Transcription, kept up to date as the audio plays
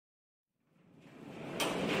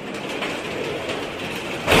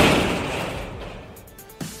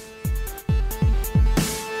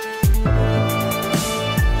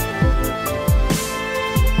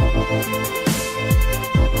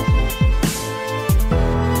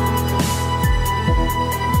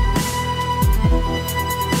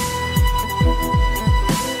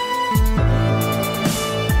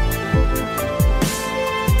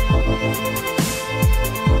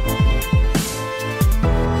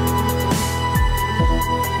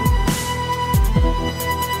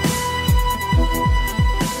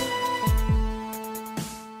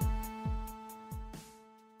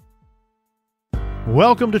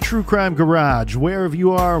Welcome to True Crime Garage. Wherever you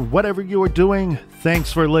are, whatever you are doing,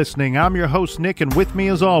 thanks for listening. I'm your host, Nick, and with me,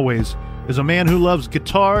 as always, is a man who loves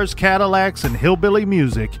guitars, Cadillacs, and hillbilly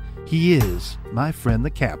music. He is my friend, the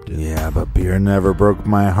Captain. Yeah, but beer never broke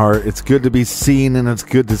my heart. It's good to be seen, and it's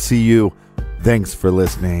good to see you. Thanks for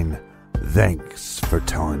listening. Thanks for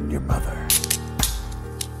telling your mother.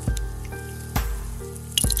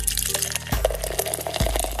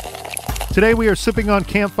 Today we are sipping on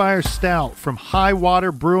Campfire Stout from High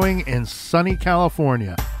Water Brewing in sunny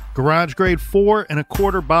California. Garage grade 4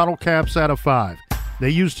 1/4 bottle caps out of 5. They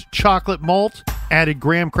used chocolate malt, added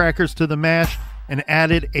graham crackers to the mash, and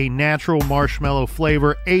added a natural marshmallow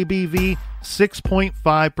flavor. ABV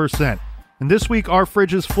 6.5%. And this week our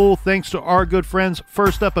fridge is full thanks to our good friends.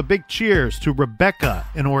 First up, a big cheers to Rebecca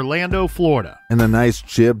in Orlando, Florida. And a nice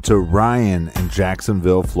jib to Ryan in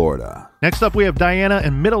Jacksonville, Florida. Next up, we have Diana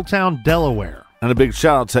in Middletown, Delaware. And a big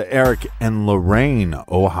shout out to Eric in Lorain,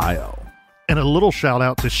 Ohio. And a little shout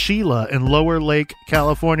out to Sheila in Lower Lake,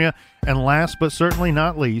 California. And last but certainly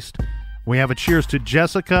not least, we have a cheers to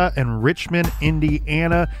Jessica in Richmond,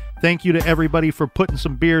 Indiana. Thank you to everybody for putting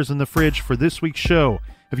some beers in the fridge for this week's show.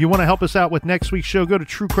 If you want to help us out with next week's show, go to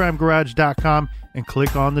truecrimegarage.com and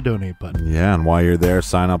click on the donate button. Yeah, and while you're there,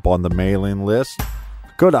 sign up on the mailing list.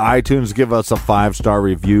 Go to iTunes, give us a 5-star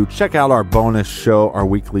review. Check out our bonus show, our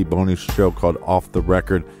weekly bonus show called Off the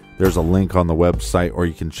Record. There's a link on the website, or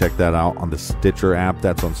you can check that out on the Stitcher app.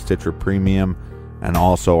 That's on Stitcher Premium. And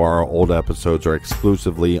also our old episodes are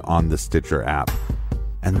exclusively on the Stitcher app.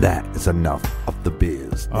 And that is enough of the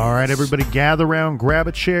biz. All right, everybody gather around, grab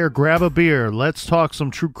a chair, grab a beer. Let's talk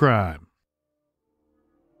some true crime.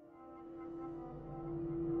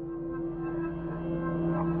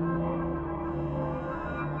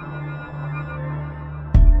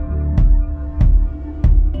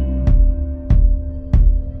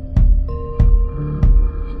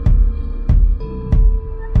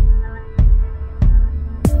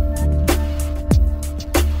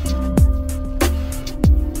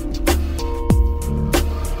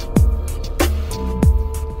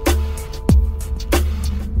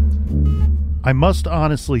 I must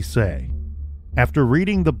honestly say, after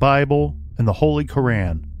reading the Bible and the Holy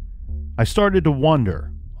Quran, I started to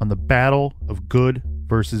wonder on the battle of good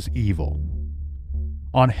versus evil,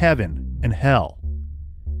 on heaven and hell,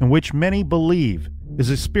 in which many believe is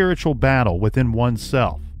a spiritual battle within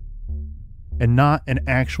oneself, and not an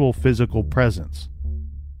actual physical presence.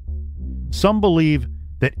 Some believe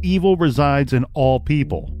that evil resides in all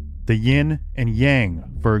people, the yin and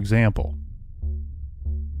yang, for example.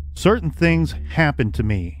 Certain things happened to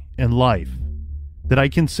me in life that I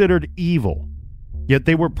considered evil, yet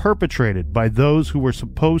they were perpetrated by those who were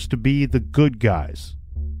supposed to be the good guys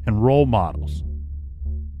and role models.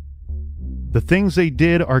 The things they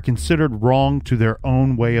did are considered wrong to their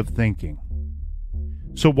own way of thinking.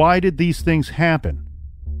 So why did these things happen?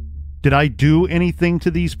 Did I do anything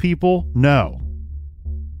to these people? No.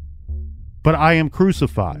 But I am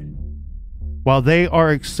crucified, while they are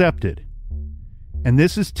accepted. And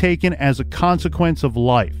this is taken as a consequence of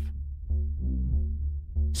life.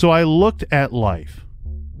 So I looked at life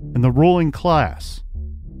and the ruling class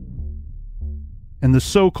and the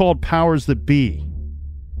so-called powers that be.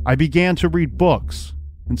 I began to read books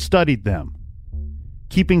and studied them,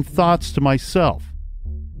 keeping thoughts to myself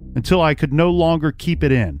until I could no longer keep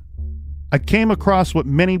it in. I came across what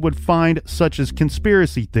many would find such as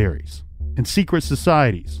conspiracy theories and secret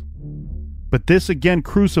societies. But this again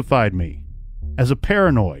crucified me as a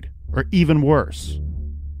paranoid, or even worse.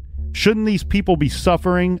 Shouldn't these people be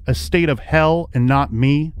suffering a state of hell and not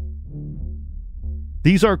me?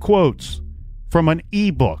 These are quotes from an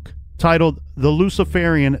ebook titled The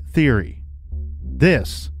Luciferian Theory.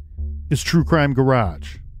 This is True Crime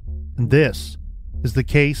Garage, and this is the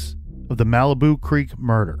case of the Malibu Creek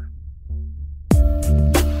murder.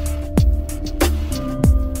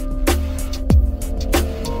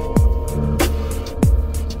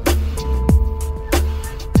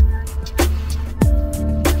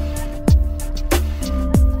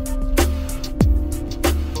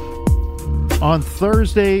 On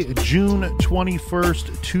Thursday, June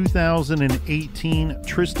 21st, 2018,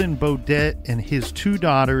 Tristan Baudet and his 2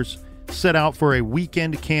 daughters set out for a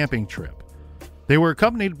weekend camping trip. They were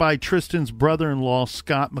accompanied by Tristan's brother-in-law,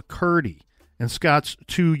 Scott McCurdy, and Scott's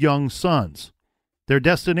 2 young sons. Their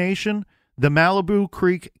destination, the Malibu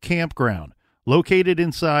Creek Campground, located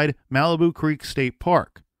inside Malibu Creek State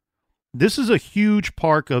Park. This is a huge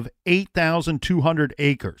park of 8,200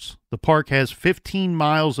 acres. The park has 15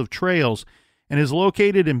 miles of trails and is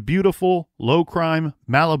located in beautiful, low-crime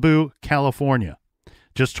Malibu, California,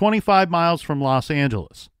 just 25 miles from Los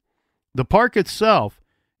Angeles. The park itself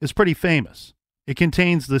is pretty famous. It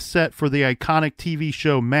contains the set for the iconic TV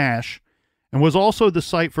show MASH and was also the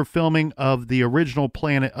site for filming of the original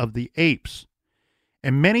Planet of the Apes.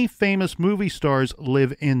 And many famous movie stars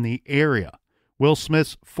live in the area. Will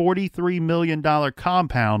Smith's $43 million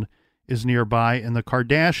compound is nearby, and the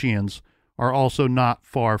Kardashians are also not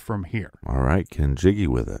far from here. All right, getting jiggy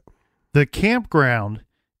with it. The campground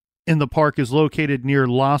in the park is located near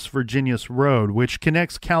Las Virginias Road, which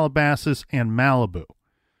connects Calabasas and Malibu.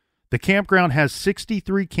 The campground has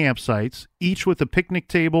 63 campsites, each with a picnic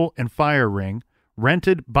table and fire ring,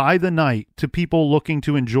 rented by the night to people looking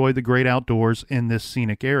to enjoy the great outdoors in this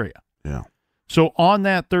scenic area. Yeah. So on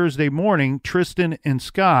that Thursday morning, Tristan and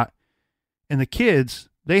Scott and the kids,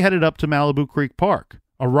 they headed up to Malibu Creek Park,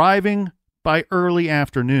 arriving by early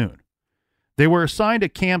afternoon. They were assigned a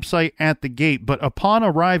campsite at the gate, but upon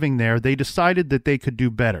arriving there, they decided that they could do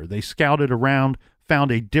better. They scouted around,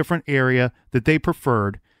 found a different area that they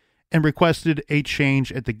preferred, and requested a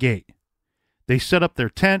change at the gate. They set up their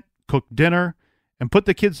tent, cooked dinner, and put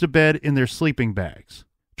the kids to bed in their sleeping bags.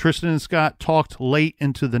 Tristan and Scott talked late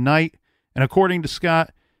into the night, and according to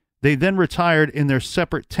Scott, they then retired in their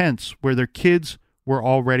separate tents where their kids were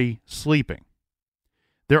already sleeping.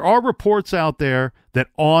 There are reports out there that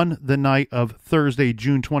on the night of Thursday,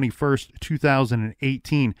 June 21st,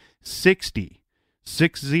 2018, 60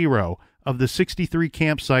 of the 63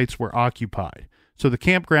 campsites were occupied. So the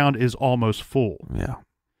campground is almost full. Yeah.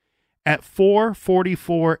 At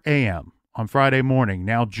 4:44 a.m. on Friday morning,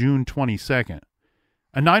 now June 22nd,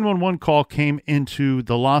 a 911 call came into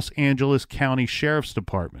the Los Angeles County Sheriff's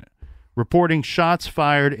Department, reporting shots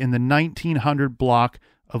fired in the 1900 block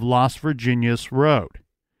of Las Virginias Road.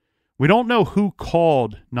 We don't know who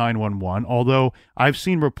called 911, although I've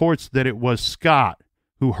seen reports that it was Scott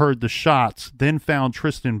who heard the shots, then found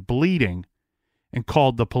Tristan bleeding and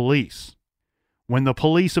called the police. When the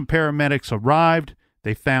police and paramedics arrived,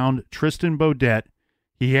 they found Tristan Beaudet.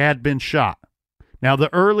 He had been shot. Now,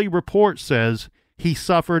 the early report says he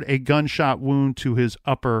suffered a gunshot wound to his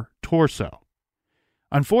upper torso.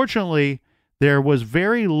 Unfortunately, there was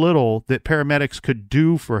very little that paramedics could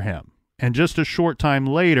do for him, and just a short time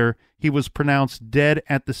later, he was pronounced dead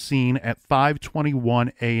at the scene at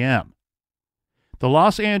 5:21 a.m. The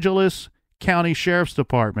Los Angeles County Sheriff's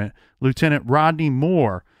Department, Lieutenant Rodney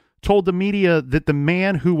Moore, told the media that the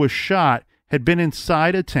man who was shot had been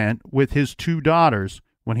inside a tent with his two daughters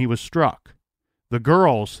when he was struck. The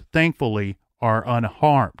girls, thankfully, are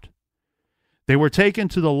unharmed. They were taken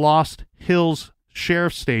to the Lost Hills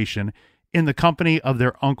Sheriff's Station in the company of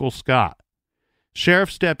their Uncle Scott.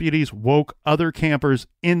 Sheriff's deputies woke other campers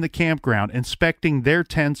in the campground, inspecting their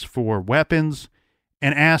tents for weapons,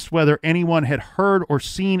 and asked whether anyone had heard or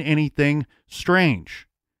seen anything strange.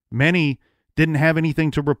 Many didn't have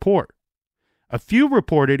anything to report. A few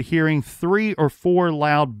reported hearing 3 or 4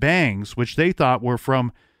 loud bangs, which they thought were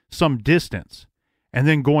from some distance, and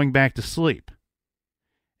then going back to sleep.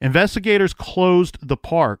 Investigators closed the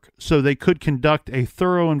park so they could conduct a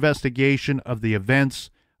thorough investigation of the events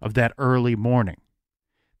of that early morning.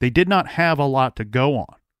 They did not have a lot to go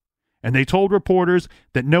on, and they told reporters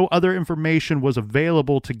that no other information was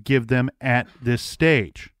available to give them at this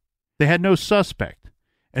stage. They had no suspect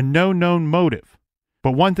and no known motive,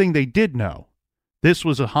 but one thing they did know: this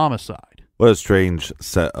was a homicide. What a strange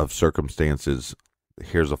set of circumstances.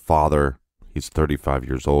 Here's a father. He's 35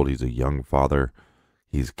 years old. He's a young father.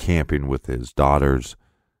 He's camping with his daughters,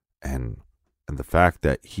 and the fact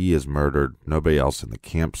that he is murdered, nobody else in the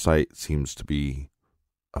campsite seems to be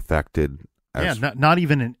affected. Not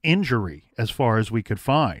even an injury as far as we could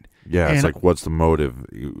find. Yeah, it's like, what's the motive?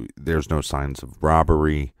 There's no signs of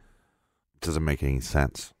robbery. It doesn't make any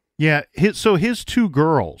sense. Yeah, his two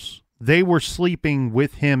girls, they were sleeping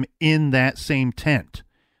with him in that same tent.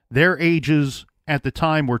 Their ages at the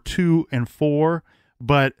time were 2 and 4,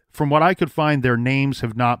 but from what I could find, their names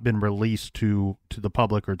have not been released to the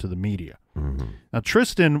public or to the media. Mm-hmm. Now,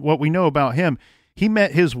 Tristan, what we know about him, he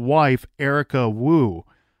met his wife, Erica Wu,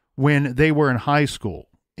 when they were in high school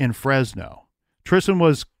in Fresno. Tristan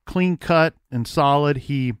was clean-cut and solid.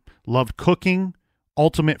 He loved cooking,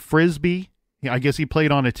 ultimate frisbee. I guess he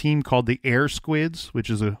played on a team called the Air Squids, which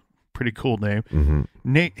is a pretty cool name.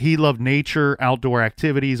 Mm-hmm. He loved nature, outdoor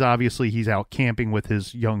activities. Obviously, he's out camping with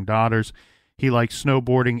his young daughters. He liked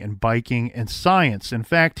snowboarding and biking and science. In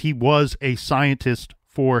fact, he was a scientist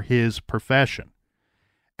for his profession.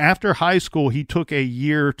 After high school, he took a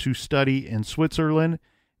year to study in Switzerland,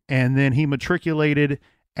 and then he matriculated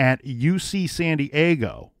at UC San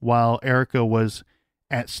Diego while Erica was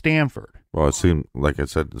at Stanford. Well, it seemed, like I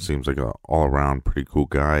said, it seems like an all-around pretty cool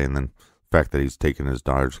guy, and then fact that he's taking his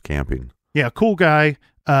daughters camping. Yeah, cool guy,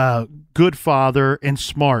 good father, and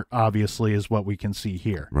smart, obviously, is what we can see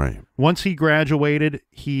here. Right. Once he graduated,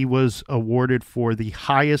 he was awarded for the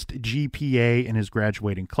highest GPA in his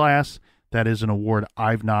graduating class. That is an award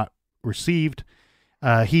I've not received.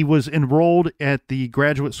 He was enrolled at the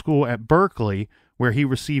graduate school at Berkeley, where he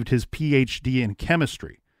received his PhD in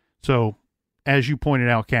chemistry. So, as you pointed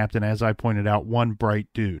out, Captain, as I pointed out, one bright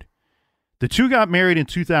dude. The two got married in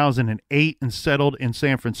 2008 and settled in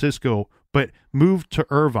San Francisco, but moved to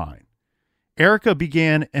Irvine. Erica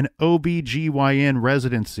began an OB/GYN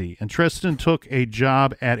residency, and Tristan took a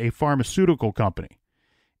job at a pharmaceutical company.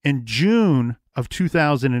 In June of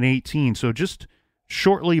 2018, so just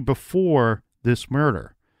shortly before this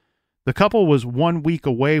murder, the couple was 1 week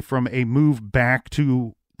away from a move back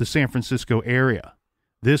to the San Francisco area.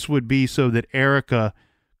 This would be so that Erica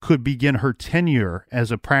could begin her tenure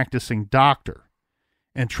as a practicing doctor.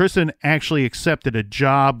 And Tristan actually accepted a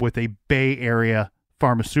job with a Bay Area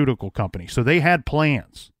pharmaceutical company. So they had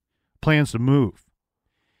plans to move.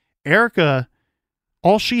 Erica,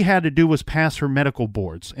 all she had to do was pass her medical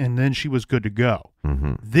boards, and then she was good to go.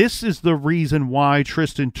 Mm-hmm. This is the reason why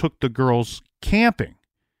Tristan took the girls camping.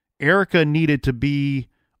 Erica needed to be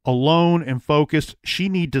alone and focused. She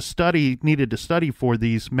needed to study for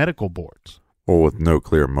these medical boards. Well, with no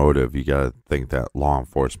clear motive, you got to think that law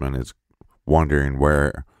enforcement is wondering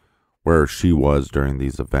where she was during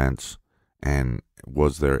these events, and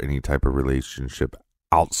was there any type of relationship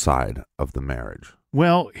outside of the marriage?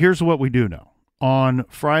 Well, here's what we do know. On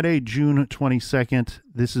Friday, June 22nd,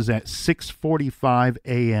 this is at 6:45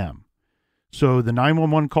 a.m. So the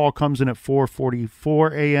 911 call comes in at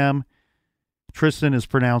 4:44 a.m. Tristan is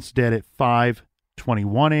pronounced dead at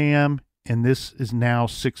 5:21 a.m., and this is now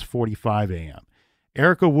 6:45 a.m.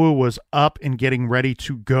 Erica Wu was up and getting ready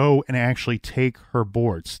to go and actually take her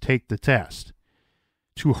boards, take the test.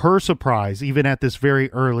 To her surprise, even at this very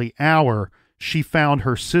early hour, she found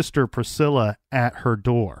her sister Priscilla at her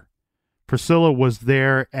door. Priscilla was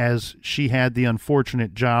there as she had the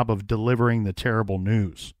unfortunate job of delivering the terrible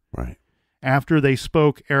news. Right. After they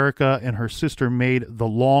spoke, Erica and her sister made the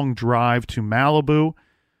long drive to Malibu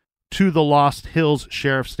to the Lost Hills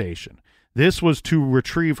Sheriff's Station. This was to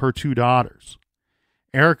retrieve her two daughters.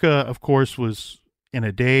 Erica, of course, was in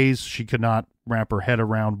a daze. She could not wrap her head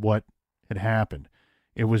around what had happened.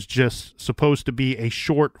 It was just supposed to be a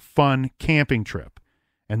short, fun camping trip.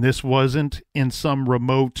 And this wasn't in some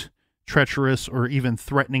remote, treacherous, or even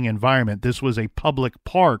threatening environment. This was a public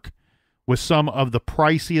park with some of the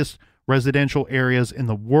priciest residential areas in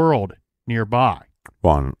the world nearby.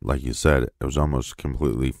 Well, like you said, it was almost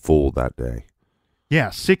completely full that day. Yeah,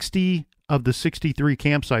 60 of the 63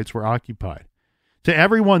 campsites were occupied. To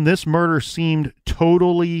everyone, this murder seemed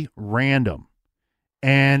totally random,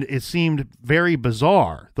 and it seemed very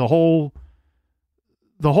bizarre. The whole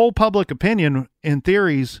public opinion and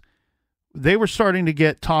theories, they were starting to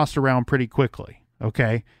get tossed around pretty quickly,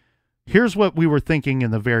 okay? Here's what we were thinking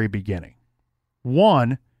in the very beginning.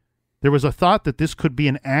 One, there was a thought that this could be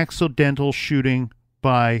an accidental shooting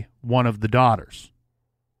by one of the daughters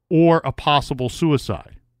or a possible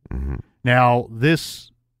suicide. Mm-hmm. Now,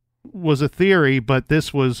 this was a theory, but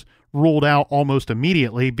this was ruled out almost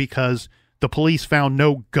immediately because the police found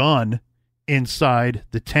no gun inside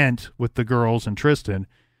the tent with the girls and Tristan,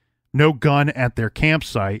 no gun at their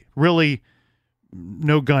campsite, really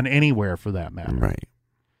no gun anywhere for that matter. Right.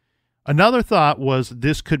 Another thought was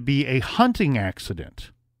this could be a hunting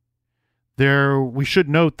accident. We should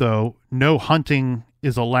note, though, no hunting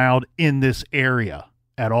is allowed in this area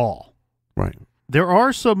at all. Right. There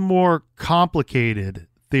are some more complicated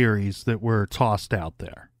theories that were tossed out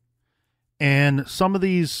there. And some of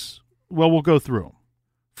these, well, we'll go through them.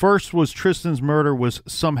 First was Tristan's murder was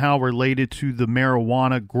somehow related to the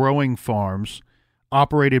marijuana growing farms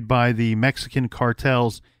operated by the Mexican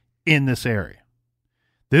cartels in this area.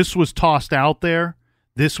 This was tossed out there.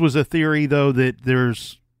 This was a theory, though, that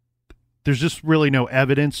there's just really no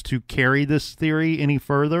evidence to carry this theory any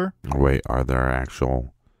further. Wait, are there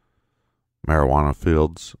actual marijuana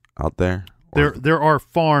fields out there? There are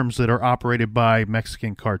farms that are operated by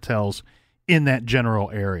Mexican cartels in that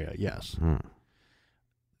general area, yes.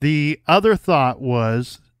 The other thought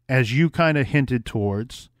was, as you kind of hinted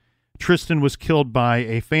towards, Tristan was killed by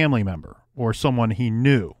a family member or someone he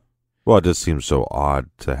knew. Well, it just seems so odd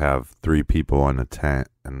to have 3 people in a tent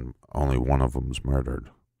and only one of them's murdered.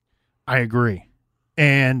 I agree.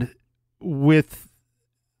 And with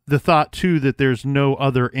the thought, too, that there's no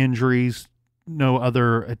other injuries, no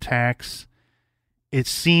other attacks, it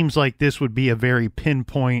seems like this would be a very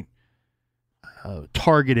pinpoint,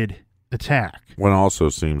 targeted attack. One also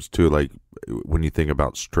seems too, like, when you think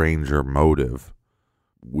about stranger motive,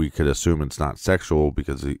 we could assume it's not sexual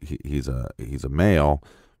because he's a male,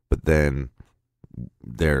 but then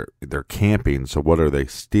they're camping. So what are they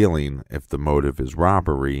stealing if the motive is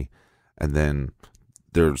robbery? And then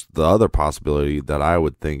there's the other possibility that I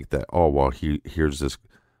would think that, oh, well, here's this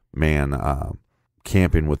man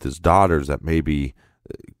camping with his daughters that maybe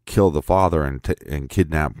kill the father and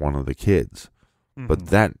kidnap one of the kids. Mm-hmm. But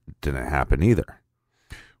that didn't happen either.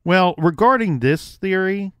 Well, regarding this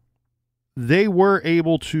theory, they were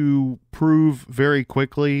able to prove very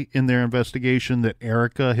quickly in their investigation that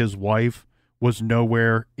Erica, his wife, was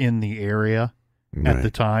nowhere in the area at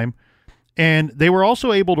the time. And they were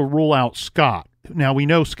also able to rule out Scott. Now, we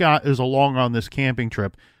know Scott is along on this camping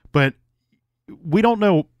trip, but we don't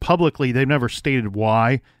know publicly. They've never stated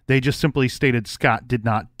why. They just simply stated Scott did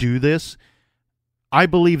not do this. I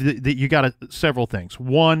believe that you got several things.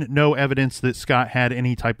 One, no evidence that Scott had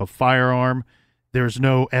any type of firearm. There's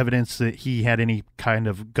no evidence that he had any kind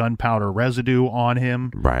of gunpowder residue on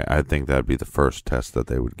him. Right. I think that'd be the first test that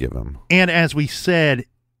they would give him. And as we said,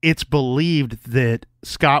 it's believed that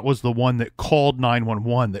Scott was the one that called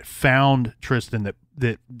 911, that found Tristan,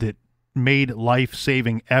 that made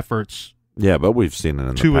life-saving efforts. Yeah, but we've seen it in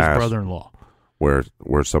the past. To his brother-in-law. Where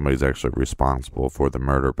somebody's actually responsible for the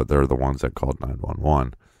murder, but they're the ones that called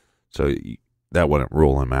 911. So that wouldn't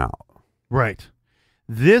rule him out. Right.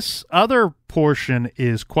 This other portion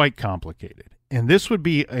is quite complicated, and this would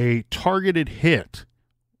be a targeted hit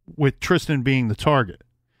with Tristan being the target.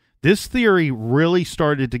 This theory really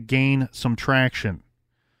started to gain some traction.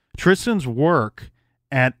 Tristan's work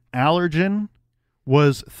at Allergen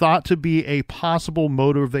was thought to be a possible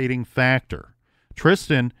motivating factor.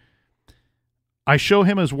 Tristan, I show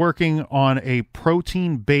him as working on a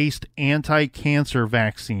protein-based anti-cancer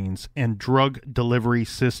vaccines and drug delivery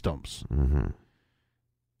systems. Mm-hmm.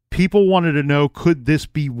 People wanted to know, could this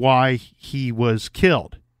be why he was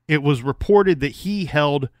killed? It was reported that he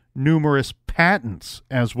held numerous patents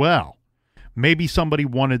as well. Maybe somebody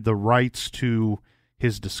wanted the rights to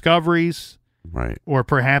his discoveries. Right. Or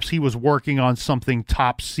perhaps he was working on something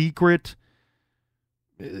top secret.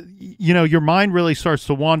 You know, your mind really starts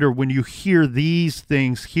to wander when you hear these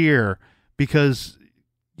things here, because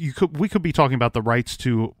we could be talking about the rights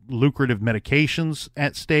to lucrative medications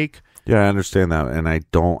at stake. Yeah, I understand that, and I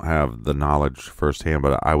don't have the knowledge firsthand,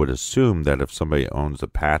 but I would assume that if somebody owns a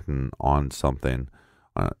patent on something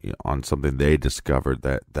they discovered,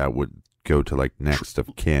 that would go to like next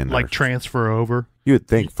of kin, like transfer over. You would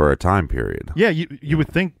think for a time period. Yeah, you would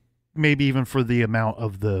think maybe even for the amount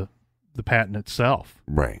of the patent itself.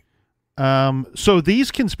 Right. So these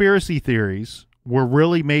conspiracy theories were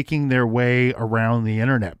really making their way around the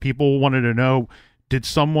internet. People wanted to know, did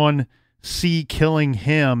someone see killing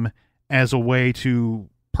him as a way to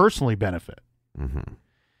personally benefit? Mm-hmm.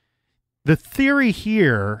 The theory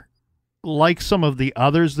here, like some of the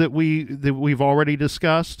others that we've already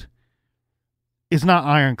discussed, is not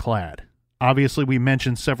ironclad. Obviously, we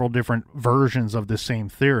mentioned several different versions of the same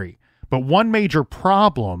theory. But one major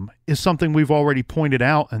problem is something we've already pointed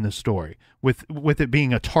out in the story, with it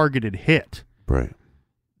being a targeted hit. Right.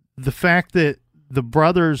 The fact that the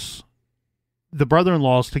brother-in-laws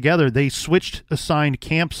together, they switched assigned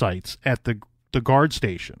campsites at the guard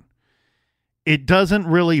station. It doesn't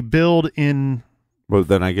really build in. Well,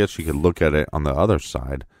 then I guess you could look at it on the other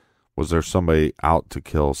side. Was there somebody out to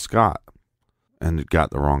kill Scott and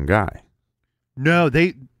got the wrong guy? No,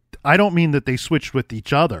 I don't mean that they switched with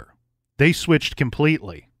each other. They switched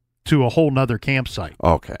completely to a whole nother campsite.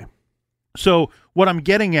 Okay. So what I'm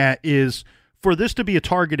getting at is, for this to be a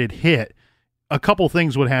targeted hit, a couple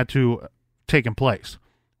things would have to take place.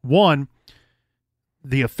 One,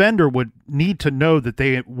 the offender would need to know that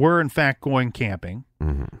they were in fact going camping,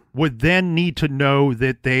 mm-hmm. would then need to know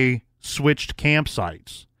that they switched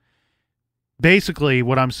campsites. Basically,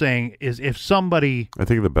 what I'm saying is, if somebody... I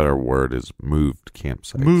think the better word is moved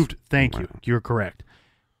campsites. Thank you. You're correct.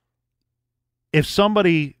 If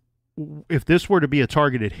this were to be a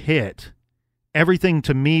targeted hit, everything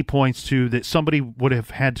to me points to that somebody would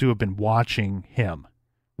have had to have been watching him,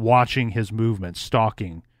 watching his movements,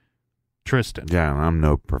 stalking Tristan. Yeah, and I'm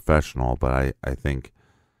no professional, but I think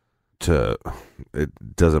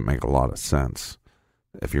it doesn't make a lot of sense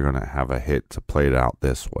if you're going to have a hit to play it out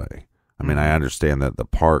this way. I mean, I understand that the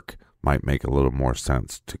park might make a little more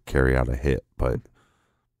sense to carry out a hit, but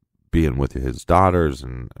being with his daughters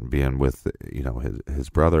and being with, his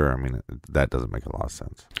brother, I mean, that doesn't make a lot of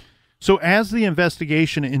sense. So as the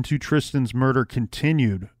investigation into Tristan's murder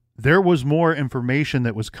continued, there was more information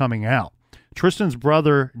that was coming out. Tristan's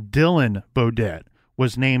brother, Dylan Beaudet,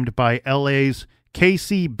 was named by LA's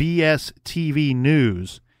KCBS TV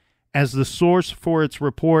News as the source for its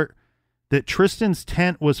report that Tristan's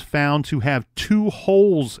tent was found to have 2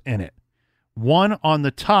 holes in it, one on the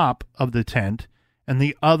top of the tent and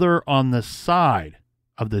the other on the side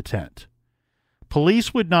of the tent.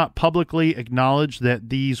 Police would not publicly acknowledge that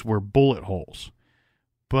these were bullet holes,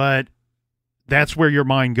 but that's where your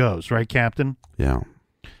mind goes, right, Captain? Yeah.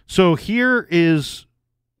 So here is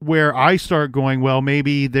where I start going, well,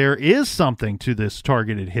 maybe there is something to this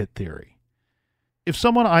targeted hit theory. If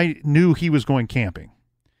someone I knew he was going camping,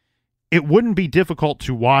 it wouldn't be difficult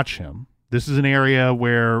to watch him. This is an area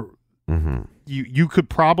where you could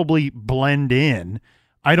probably blend in.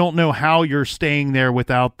 I don't know how you're staying there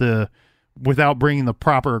without bringing the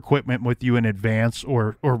proper equipment with you in advance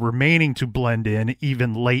or remaining to blend in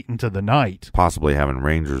even late into the night. Possibly having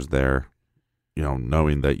rangers there,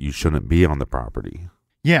 knowing that you shouldn't be on the property.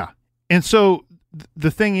 Yeah. And so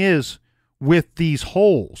the thing is, with these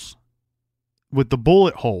holes, with the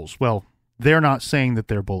bullet holes, well, they're not saying that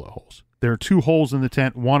they're bullet holes. There are 2 holes in the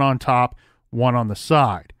tent, one on top, one on the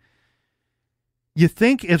side. You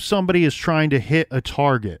think if somebody is trying to hit a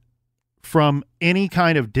target from any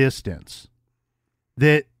kind of distance,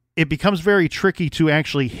 that it becomes very tricky to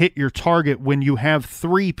actually hit your target when you have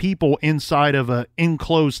 3 people inside of an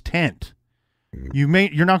enclosed tent.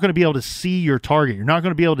 You're not going to be able to see your target. You're not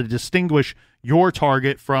going to be able to distinguish your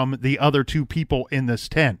target from the other 2 people in this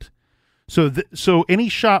tent. So any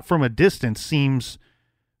shot from a distance seems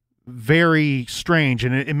very strange,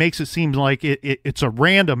 and it makes it seem like it's a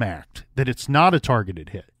random act, that it's not a targeted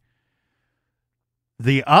hit.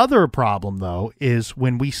 The other problem, though, is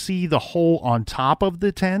when we see the hole on top of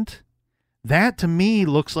the tent, that to me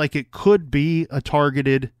looks like it could be a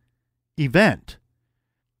targeted event.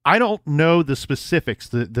 I don't know the specifics,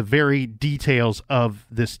 the very details of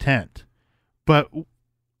this tent, but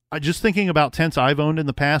just thinking about tents I've owned in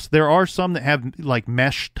the past, there are some that have like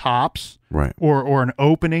mesh tops, right, or an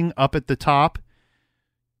opening up at the top.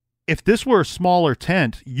 If this were a smaller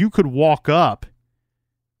tent, you could walk up,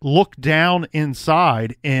 look down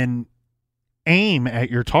inside, and aim at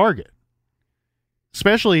your target.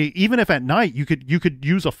 Especially even if at night you could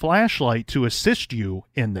use a flashlight to assist you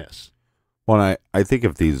in this. Well, I think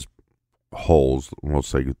if these holes, we'll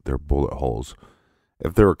say they're bullet holes,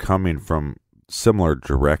 if they were coming from similar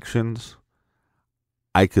directions,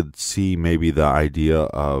 I could see maybe the idea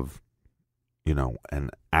of, an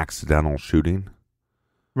accidental shooting.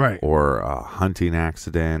 Right. Or a hunting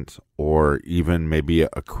accident, or even maybe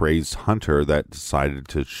a crazed hunter that decided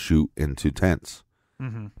to shoot into tents.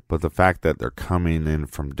 Mm-hmm. But the fact that they're coming in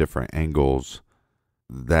from different angles,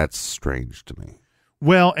 that's strange to me.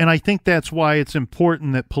 Well, and I think that's why it's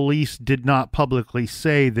important that police did not publicly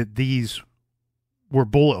say that these were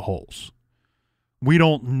bullet holes. We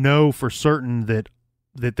don't know for certain that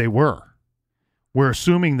they were. We're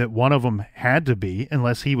assuming that one of them had to be,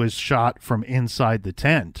 unless he was shot from inside the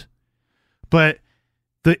tent. But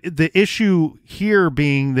the issue here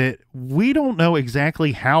being that we don't know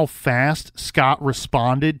exactly how fast Scott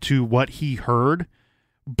responded to what he heard,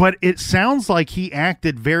 but it sounds like he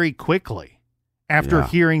acted very quickly after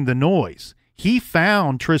hearing the noise. He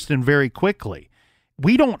found Tristan very quickly.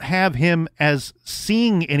 We don't have him as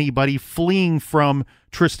seeing anybody fleeing from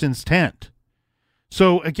Tristan's tent.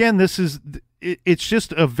 So again, it's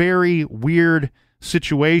just a very weird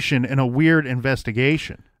situation and a weird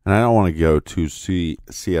investigation. And I don't want to go to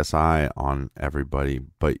CSI on everybody,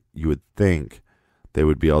 but you would think they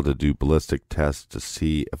would be able to do ballistic tests to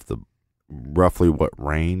see if roughly what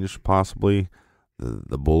range possibly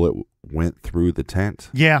the bullet went through the tent.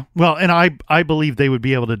 Yeah, well, and I believe they would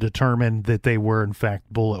be able to determine that they were in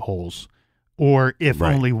fact bullet holes, or if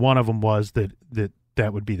only one of them was,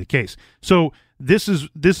 that would be the case. So this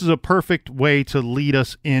is a perfect way to lead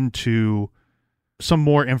us into some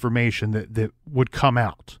more information that would come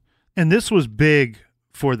out. And this was big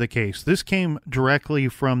for the case. This came directly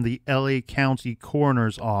from the LA County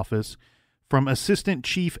Coroner's Office from Assistant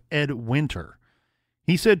Chief Ed Winter.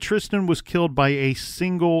 He said Tristan was killed by a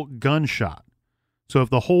single gunshot. So if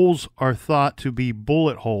the holes are thought to be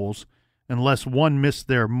bullet holes, unless one missed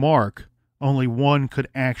their mark, only one could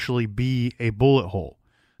actually be a bullet hole.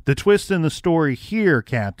 The twist in the story here,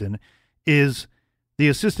 Captain, is the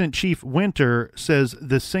Assistant Chief Winter says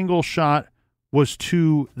the single shot was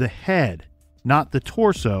to the head, not the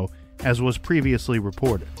torso, as was previously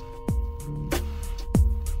reported.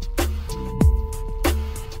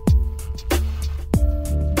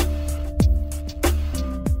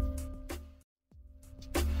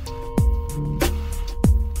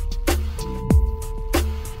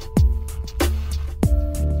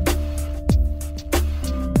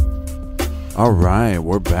 All right,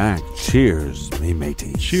 we're back. Cheers, me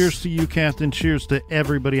mateys. Cheers to you, Captain. Cheers to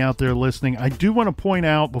everybody out there listening. I do want to point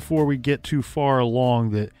out before we get too far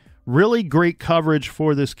along that really great coverage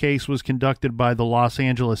for this case was conducted by the Los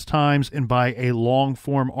Angeles Times and by a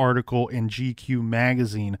long-form article in GQ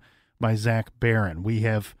magazine by Zach Barron. We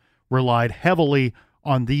have relied heavily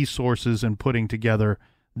on these sources in putting together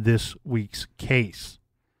this week's case.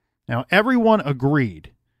 Now, everyone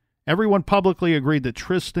publicly agreed that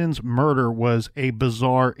Tristan's murder was a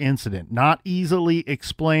bizarre incident, not easily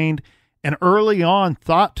explained, and early on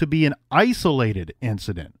thought to be an isolated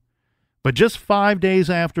incident. But just 5 days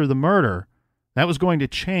after the murder, that was going to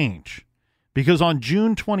change. Because on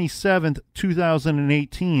June 27th,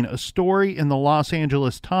 2018, a story in the Los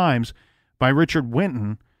Angeles Times by Richard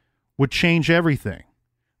Winton would change everything.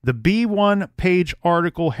 The B1 page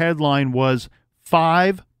article headline was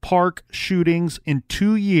 5 park shootings in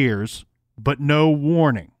 2 years, but no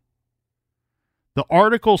warning. The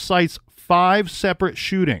article cites 5 separate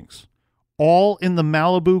shootings, all in the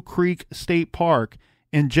Malibu Creek State Park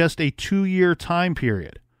in just a 2-year time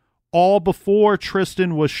period, all before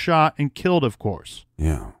Tristan was shot and killed, of course.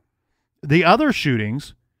 Yeah. The other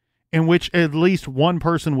shootings, in which at least one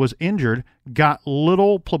person was injured, got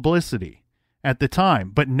little publicity at the time,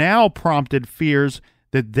 but now prompted fears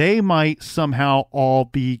that they might somehow all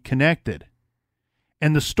be connected.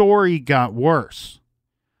 And the story got worse.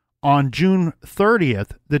 On June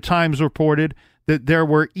 30th, the Times reported that there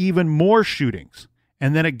were even more shootings.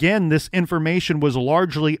 And then again, this information was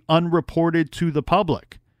largely unreported to the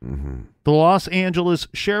public. Mm-hmm. The Los Angeles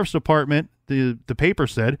Sheriff's Department, the paper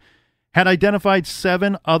said, had identified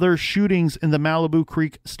 7 other shootings in the Malibu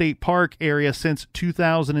Creek State Park area since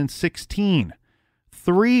 2016.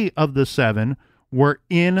 3 of the 7 were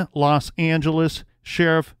in Los Angeles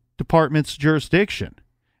Sheriff Department's jurisdiction,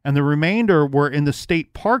 and the remainder were in the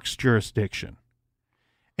state park's jurisdiction.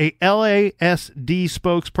 A LASD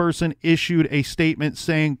spokesperson issued a statement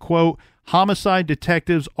saying, quote, "Homicide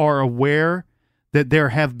detectives are aware that there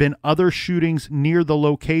have been other shootings near the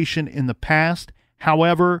location in the past.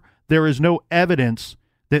 However, there is no evidence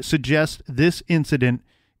that suggests this incident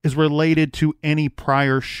is related to any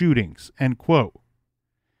prior shootings," end quote.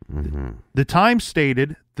 Mm-hmm. The Times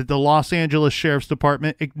stated that the Los Angeles Sheriff's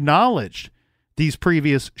Department acknowledged these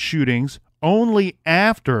previous shootings only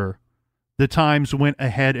after the Times went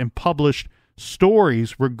ahead and published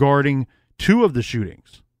stories regarding 2 of the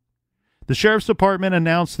shootings. The Sheriff's Department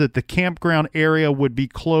announced that the campground area would be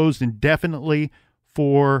closed indefinitely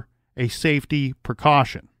for a safety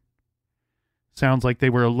precaution. Sounds like they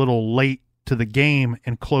were a little late to the game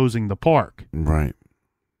in closing the park. Right.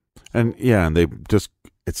 And yeah, and they just,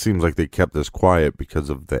 it seems like they kept this quiet because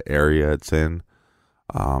of the area it's in.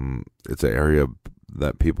 It's an area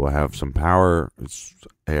that people have some power. It's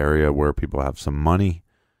an area where people have some money,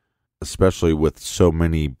 especially with so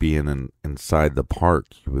many being inside the park.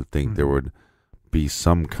 You would think there would be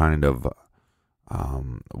some kind of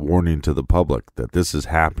warning to the public that this is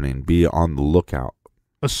happening. Be on the lookout.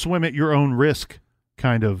 A swim at your own risk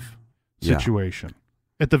kind of situation,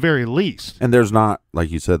 at the very least. And there's not,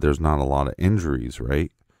 like you said, there's not a lot of injuries,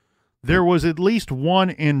 right? There was at least one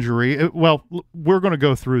injury. Well, we're going to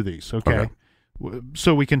go through these, okay?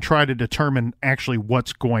 So we can try to determine actually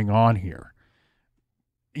what's going on here.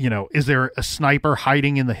 You know, is there a sniper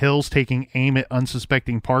hiding in the hills taking aim at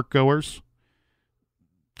unsuspecting park goers?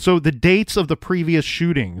 So the dates of the previous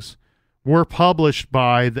shootings were published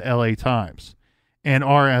by the LA Times and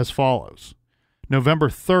are as follows. November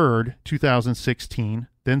 3rd, 2016,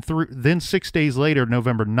 then 6 days later,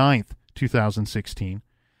 November 9th, 2016,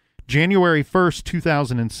 January 1st,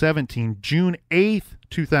 2017, June 8th,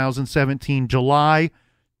 2017, July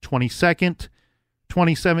 22nd,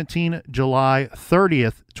 2017, July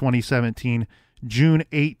 30th, 2017, June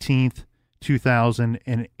 18th,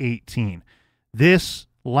 2018. This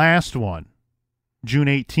last one, June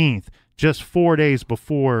 18th, just 4 days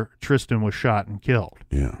before Tristan was shot and killed.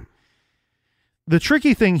 Yeah. The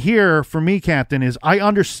tricky thing here for me, Captain, is I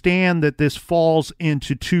understand that this falls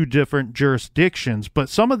into 2 different jurisdictions, but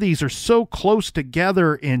some of these are so close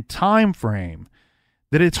together in time frame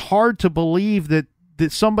that it's hard to believe that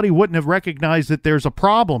somebody wouldn't have recognized that there's a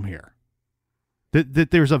problem here, that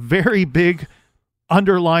there's a very big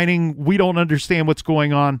underlining, we don't understand what's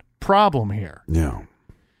going on problem here. Yeah.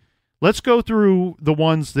 Let's go through the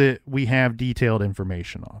ones that we have detailed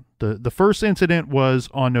information on. The first incident was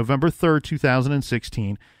on November 3rd,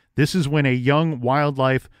 2016. This is when a young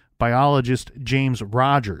wildlife biologist, James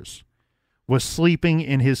Rogers, was sleeping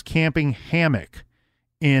in his camping hammock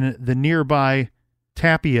in the nearby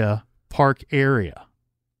Tapia Park area.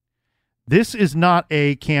 This is not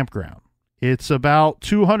a campground. It's about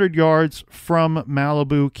 200 yards from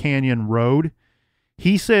Malibu Canyon Road.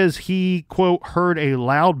 He says he, quote, heard a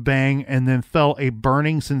loud bang and then felt a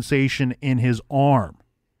burning sensation in his arm.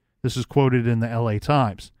 This is quoted in the LA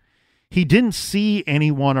Times. He didn't see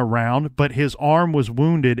anyone around, but his arm was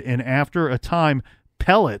wounded, and after a time,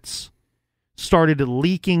 pellets started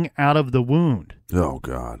leaking out of the wound. Oh,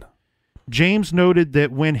 God. James noted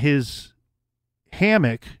that when his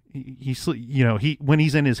hammock, when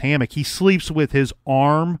he's in his hammock, he sleeps with his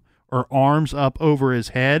arm or arms up over his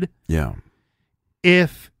head. Yeah.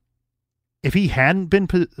 If he hadn't been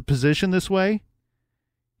positioned this way,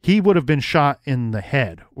 he would have been shot in the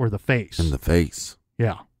head or the face. In the face.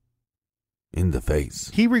 Yeah. In the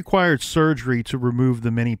face. He required surgery to remove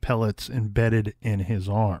the many pellets embedded in his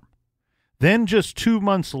arm. Then just 2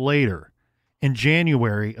 months later, in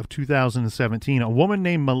January of 2017, a woman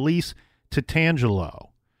named Melise Titangelo,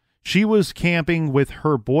 she was camping with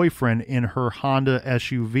her boyfriend in her Honda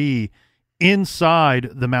SUV inside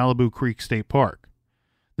the Malibu Creek State Park.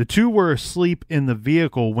 The two were asleep in the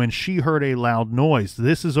vehicle when she heard a loud noise.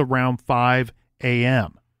 This is around 5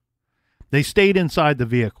 a.m. They stayed inside the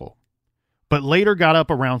vehicle, but later got up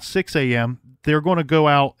around 6 a.m. They're going to go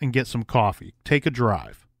out and get some coffee, take a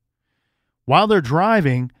drive. While they're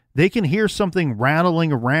driving, they can hear something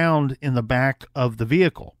rattling around in the back of the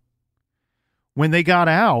vehicle. When they got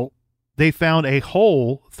out, they found a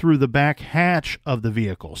hole through the back hatch of the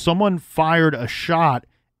vehicle. Someone fired a shot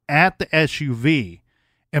at the SUV,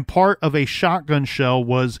 and part of a shotgun shell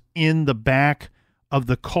was in the back of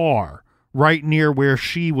the car, right near where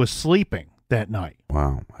she was sleeping that night.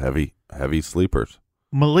 Wow, heavy sleepers.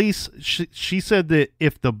 Melise, she said that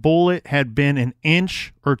if the bullet had been an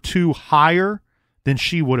inch or two higher, then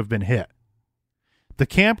she would have been hit. The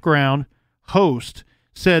campground host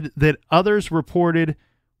said that others reported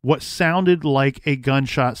what sounded like a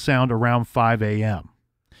gunshot sound around 5 a.m.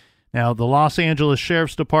 Now, the Los Angeles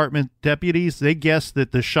Sheriff's Department deputies, they guessed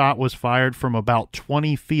that the shot was fired from about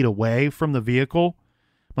 20 feet away from the vehicle.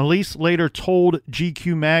 Melise later told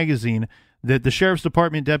GQ magazine that the Sheriff's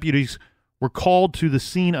Department deputies were called to the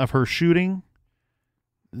scene of her shooting.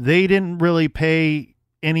 They didn't really pay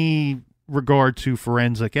any regard to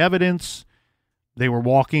forensic evidence. They were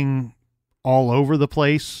walking all over the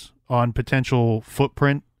place on potential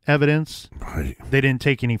footprint evidence. Right. They didn't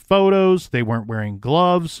take any photos. They weren't wearing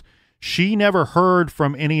gloves. She never heard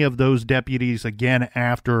from any of those deputies again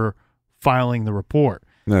after filing the report.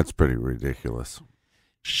 That's pretty ridiculous.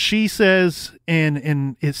 She says,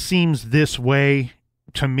 and it seems this way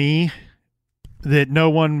to me, that no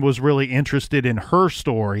one was really interested in her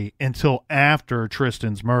story until after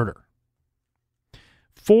Tristan's murder.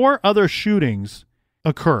 4 other shootings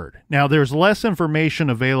occurred. Now, there's less information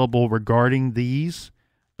available regarding these,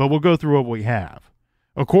 but we'll go through what we have.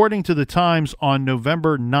 According to the Times, on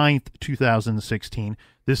November 9th, 2016,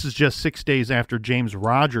 this is just 6 days after James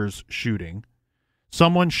Rogers' shooting,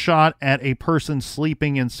 someone shot at a person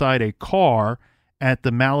sleeping inside a car at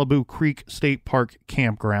the Malibu Creek State Park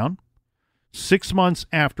campground. 6 months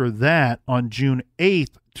after that, on June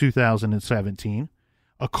 8th, 2017,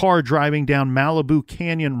 a car driving down Malibu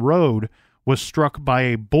Canyon Road was struck by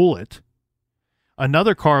a bullet.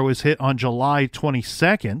 Another car was hit on July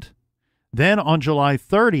 22nd. Then on July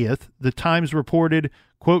 30th, the Times reported,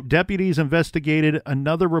 quote, deputies investigated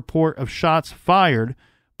another report of shots fired,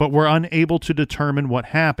 but were unable to determine what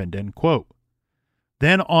happened, end quote.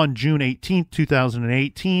 Then on June 18th,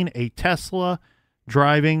 2018, a Tesla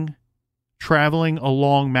traveling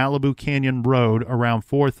along Malibu Canyon Road around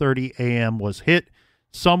 4:30 a.m. was hit.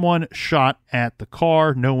 Someone shot at the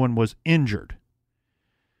car. No one was injured.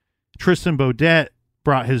 Tristan Beaudet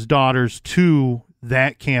brought his daughters to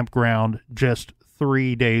that campground just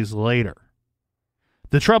 3 days later.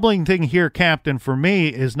 The troubling thing here, Captain, for me,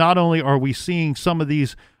 is not only are we seeing some of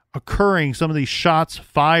these shots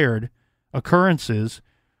fired occurrences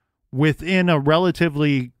within a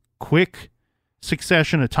relatively quick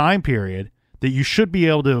succession of time period, that you should be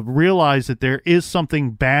able to realize that there is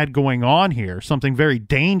something bad going on here, something very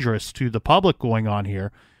dangerous to the public going on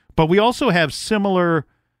here, but we also have similar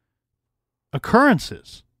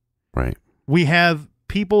occurrences. Right. We have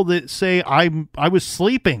people that say, I was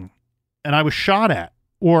sleeping and I was shot at,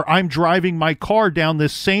 or I'm driving my car down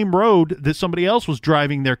this same road that somebody else was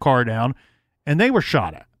driving their car down and they were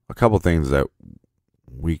shot at. A couple things that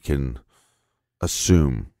we can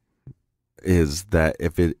assume is that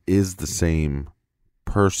if it is the same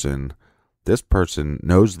person, this person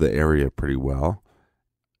knows the area pretty well.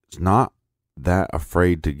 It's not that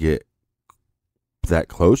afraid to get that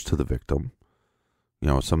close to the victim. You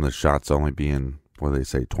know, some of the shots only being what do they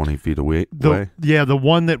say, 20 feet away? Yeah, the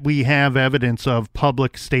one that we have evidence of,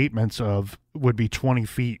 public statements of, would be 20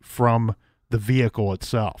 feet from the vehicle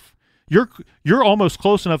itself. You're almost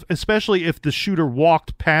close enough, especially if the shooter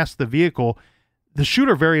walked past the vehicle. The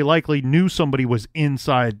shooter very likely knew somebody was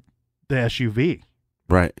inside the SUV.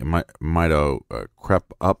 Right. It might have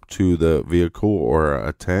crept up to the vehicle or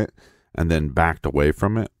a tent and then backed away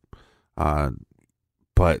from it.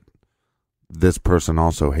 But this person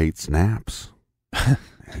also hates naps.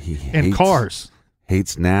 And cars.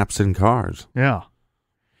 Hates naps in cars. Yeah.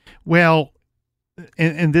 Well,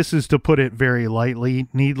 and this is to put it very lightly.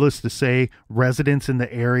 Needless to say, residents in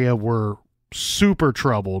the area were super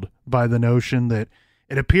troubled by the notion that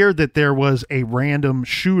it appeared that there was a random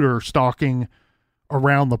shooter stalking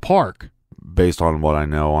around the park. Based on what I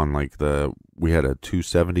know on we had a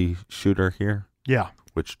 270 shooter here. Yeah.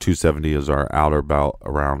 Which 270 is our outer belt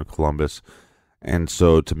around Columbus. And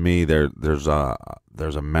so to me, there's a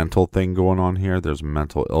mental thing going on here. There's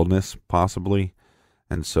mental illness possibly.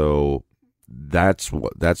 And so that's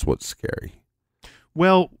what's scary.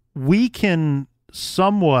 Well, we can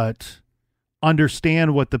somewhat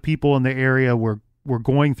understand what the people in the area were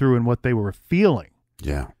going through and what they were feeling.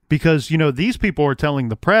 Yeah. Because, these people are telling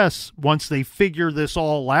the press, once they figure this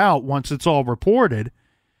all out, once it's all reported,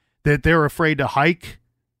 that they're afraid to hike.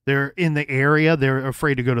 They're in the area. They're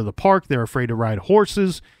afraid to go to the park. They're afraid to ride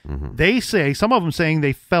horses. Mm-hmm. They say, some of them saying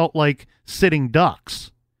they felt like sitting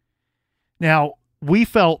ducks. Now, we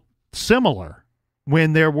felt similar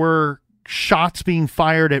when there were shots being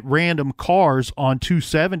fired at random cars on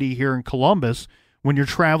 270 here in Columbus when you're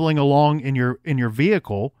traveling along in your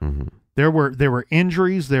vehicle. Mm-hmm. There were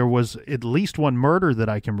injuries. There was at least one murder that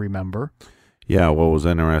I can remember. Yeah, what was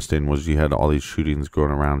interesting was you had all these shootings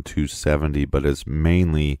going around 270, but it's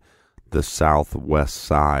mainly the southwest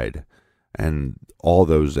side. And all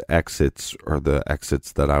those exits are the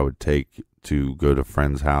exits that I would take to go to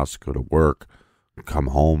friend's house, go to work, come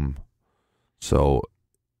home. So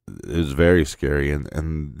it was very scary.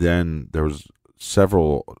 And then there was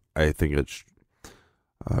several, I think it's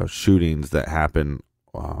shootings that happened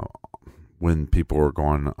when people were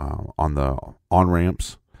going on the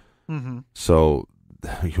on-ramps. Mm-hmm. So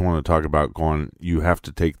you want to talk about you have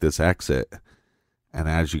to take this exit. And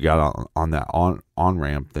as you got on that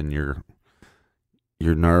on-ramp, then your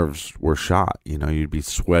nerves were shot. You'd be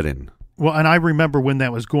sweating. Well, and I remember when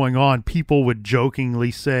that was going on, people would jokingly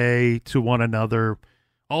say to one another,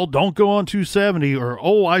 "Oh, don't go on 270," or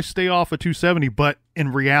 "Oh, I stay off of 270." But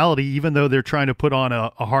in reality, even though they're trying to put on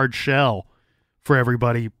a hard shell for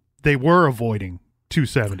everybody, they were avoiding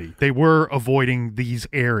 270. They were avoiding these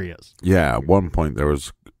areas. Yeah, at one point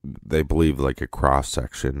they believed like a cross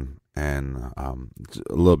section, and a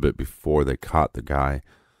little bit before they caught the guy,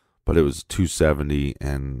 but it was 270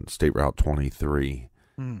 and State Route 23.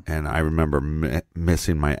 And I remember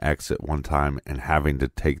missing my exit one time and having to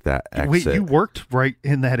take that exit. Wait, you worked right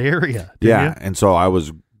in that area, didn't yeah, you? And so I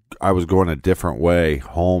was going a different way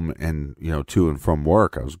home and, to and from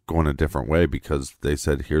work. I was going a different way because they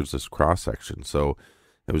said, here's this cross section. So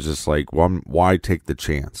it was just like, why take the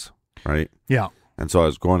chance? Right. Yeah. And so I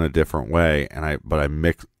was going a different way what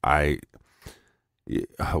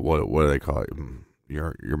do they call it?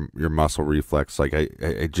 Your muscle reflex. Like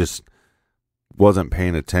I just wasn't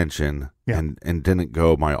paying attention and didn't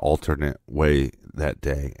go my alternate way that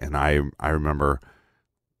day. And I remember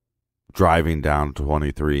driving down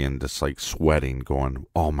 23 and just like sweating, going,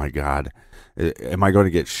 oh my God, am I going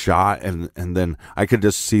to get shot? And then I could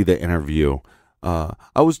just see the interview.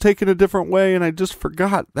 I was taking a different way and I just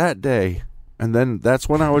forgot that day. And then that's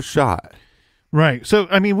when I was shot. Right. So,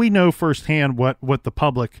 I mean, we know firsthand what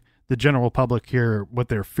the general public here, what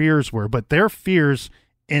their fears were, but their fears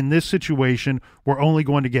in this situation were only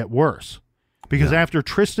going to get worse because after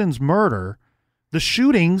Tristan's murder, the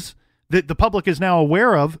shootings that the public is now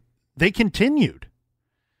aware of, they continued.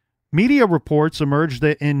 Media reports emerged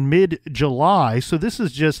that in mid-July, so this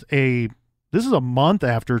is a month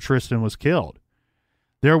after Tristan was killed,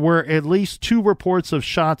 there were at least 2 reports of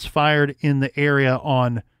shots fired in the area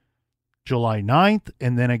on July 9th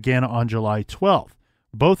and then again on July 12th,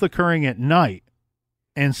 both occurring at night.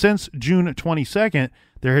 And since June 22nd,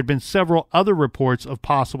 there had been several other reports of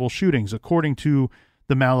possible shootings, according to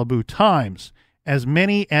the Malibu Times, as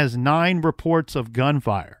many as 9 reports of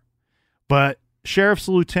gunfire. But Sheriff's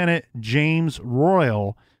Lieutenant James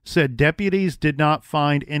Royal said deputies did not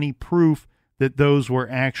find any proof that those were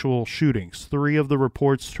actual shootings. 3 of the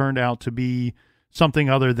reports turned out to be something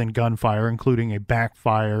other than gunfire, including a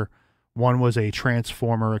backfire. One was a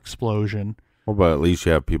transformer explosion. Well, but at least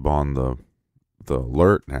you have people on the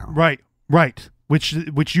alert now. Right.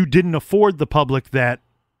 which you didn't afford the public that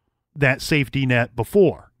safety net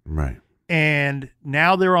before. Right. And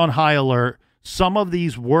now they're on high alert. Some of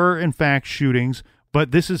these were, in fact, shootings,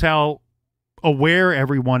 but this is how aware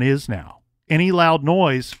everyone is now. Any loud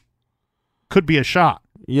noise could be a shot.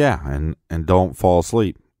 Yeah, and don't fall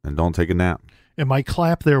asleep and don't take a nap. And my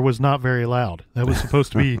clap there was not very loud. That was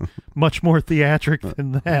supposed to be much more theatric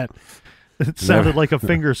than that. It sounded like a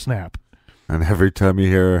finger snap. And every time you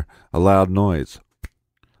hear a loud noise.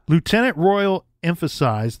 Lieutenant Royal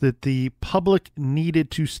emphasized that the public needed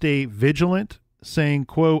to stay vigilant, saying,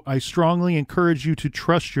 quote, "I strongly encourage you to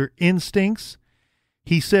trust your instincts."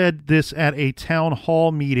 He said this at a town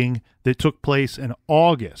hall meeting that took place in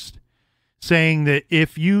August, saying that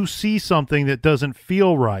if you see something that doesn't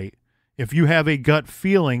feel right, if you have a gut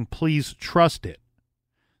feeling, please trust it.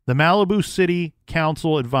 The Malibu City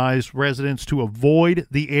Council advised residents to avoid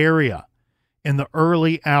the area in the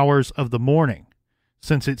early hours of the morning,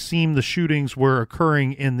 since it seemed the shootings were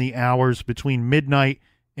occurring in the hours between midnight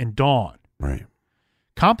and dawn. Right.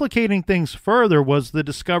 Complicating things further was the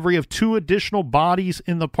discovery of 2 additional bodies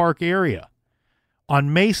in the park area.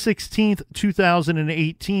 On May 16th,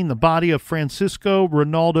 2018, the body of Francisco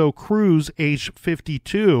Ronaldo Cruz, age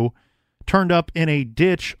 52, turned up in a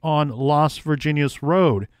ditch on Las Virginias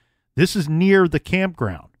Road. This is near the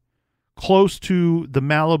campground, close to the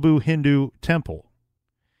Malibu Hindu temple.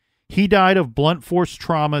 He died of blunt force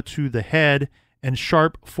trauma to the head and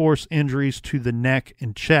sharp force injuries to the neck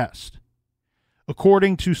and chest.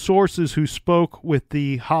 According to sources who spoke with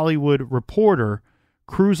the Hollywood Reporter,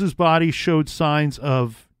 Cruz's body showed signs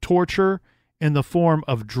of torture in the form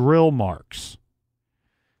of drill marks.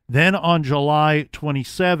 Then on July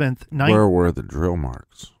 27th... Where were the drill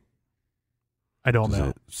marks? I don't know. Does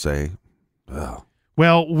it say? Oh.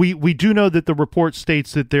 Well, we do know that the report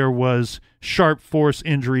states that there was sharp force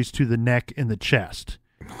injuries to the neck and the chest.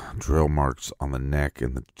 Drill marks on the neck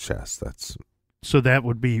and the chest. So that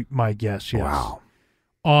would be my guess, yes. Wow.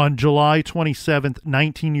 On July 27th,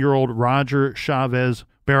 19-year-old Roger Chavez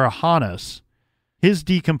Barajanas, his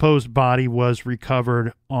decomposed body was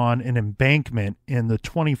recovered on an embankment in the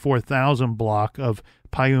 24,000 block of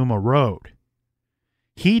Piuma Road.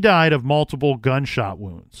 He died of multiple gunshot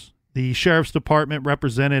wounds. The sheriff's department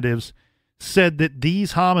representatives said that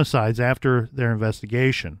these homicides, after their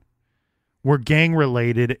investigation, were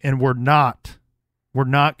gang-related and were not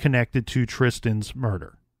connected to Tristan's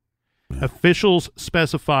murder. Yeah. Officials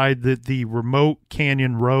specified that the remote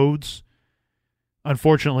canyon roads,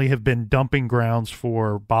 unfortunately, have been dumping grounds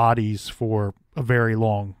for bodies for a very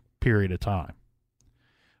long period of time.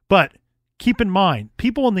 But keep in mind,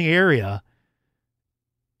 people in the area,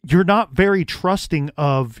 you're not very trusting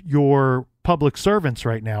of your public servants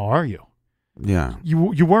right now, are you? Yeah.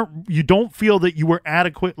 You don't feel that you were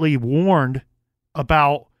adequately warned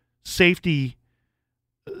about safety,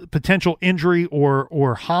 potential injury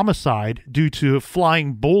or homicide due to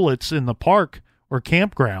flying bullets in the park or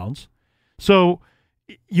campgrounds. So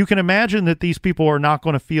you can imagine that these people are not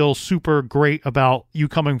going to feel super great about you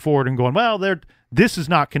coming forward and going, well, this is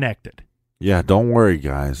not connected. Yeah, don't worry,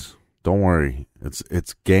 guys. Don't worry.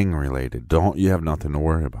 It's gang related. You have nothing to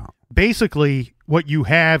worry about. Basically, what you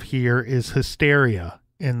have here is hysteria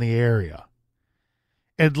in the area,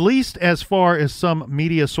 at least as far as some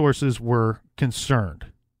media sources were concerned.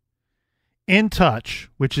 In Touch,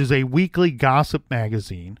 which is a weekly gossip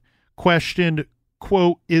magazine, questioned,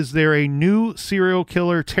 quote, "Is there a new serial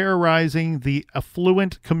killer terrorizing the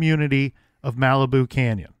affluent community of Malibu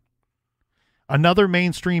Canyon?" Another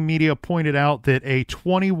mainstream media pointed out that a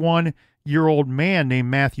 21-year-old man named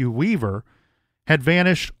Matthew Weaver had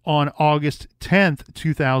vanished on August 10th,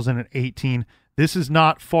 2018. This is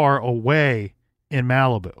not far away in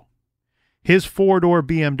Malibu. His 4-door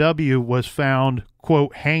BMW was found,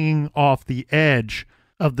 quote, hanging off the edge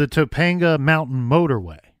of the Topanga Mountain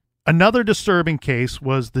Motorway. Another disturbing case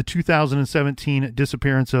was the 2017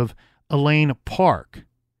 disappearance of Elaine Park.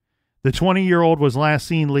 The 20-year-old was last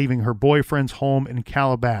seen leaving her boyfriend's home in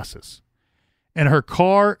Calabasas, and her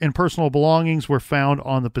car and personal belongings were found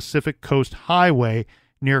on the Pacific Coast Highway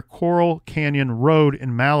near Coral Canyon Road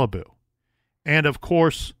in Malibu. And, of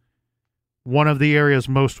course, one of the area's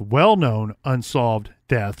most well-known unsolved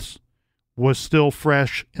deaths was still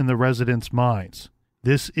fresh in the residents' minds.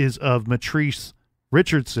 This is of Matrice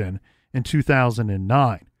Richardson in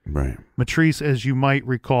 2009. Right. Matrice, as you might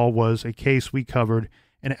recall, was a case we covered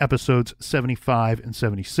in episodes 75 and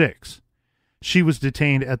 76. She was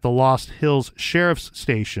detained at the Lost Hills Sheriff's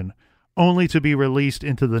Station, only to be released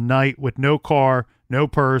into the night with no car, no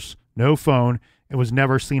purse, no phone, and was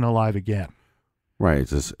never seen alive again.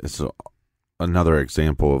 Right. It's another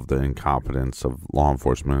example of the incompetence of law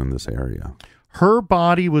enforcement in this area. Her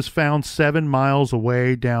body was found 7 miles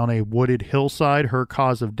away down a wooded hillside. Her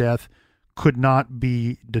cause of death could not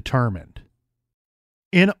be determined.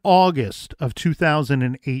 In August of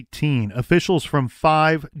 2018, officials from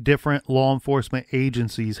 5 different law enforcement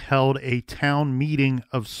agencies held a town meeting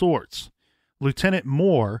of sorts. Lieutenant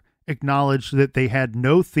Moore acknowledged that they had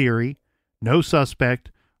no theory, no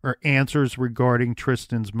suspect, or answers regarding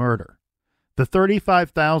Tristan's murder. The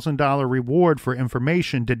 $35,000 reward for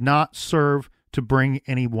information did not serve to bring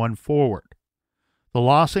anyone forward. The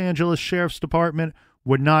Los Angeles Sheriff's Department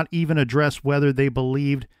would not even address whether they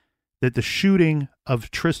believed that the shooting of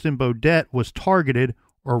Tristan Beaudet was targeted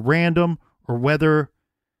or random, or whether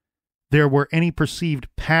there were any perceived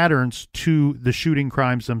patterns to the shooting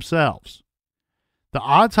crimes themselves. The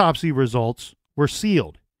autopsy results were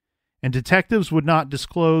sealed, and detectives would not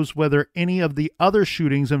disclose whether any of the other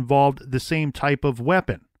shootings involved the same type of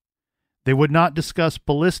weapon. They would not discuss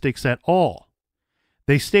ballistics at all.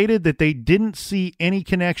 They stated that they didn't see any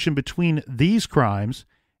connection between these crimes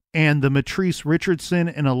and the Matrice Richardson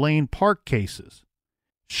and Elaine Park cases.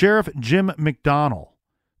 Sheriff Jim McDonnell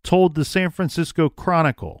told the San Francisco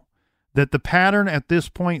Chronicle that the pattern at this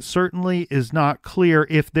point certainly is not clear,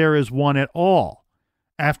 if there is one at all.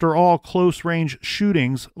 After all, close-range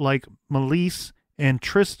shootings like Melise and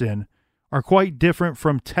Tristan are quite different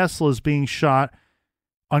from Tesla's being shot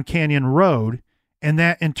on Canyon Road, and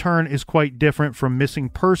that in turn is quite different from missing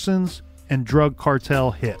persons and drug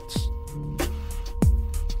cartel hits.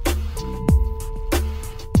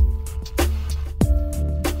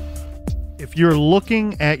 If you're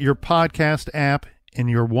looking at your podcast app and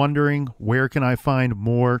you're wondering, where can I find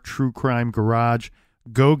more True Crime Garage,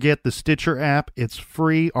 go get the Stitcher app. It's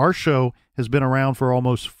free. Our show has been around for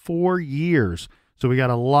almost 4 years, so we got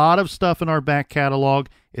a lot of stuff in our back catalog.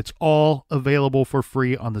 It's all available for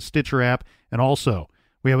free on the Stitcher app. And also,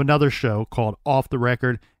 we have another show called Off the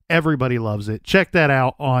Record. Everybody loves it. Check that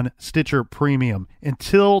out on Stitcher Premium.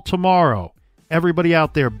 Until tomorrow, everybody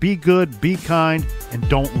out there, be good, be kind, and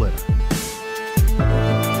don't litter.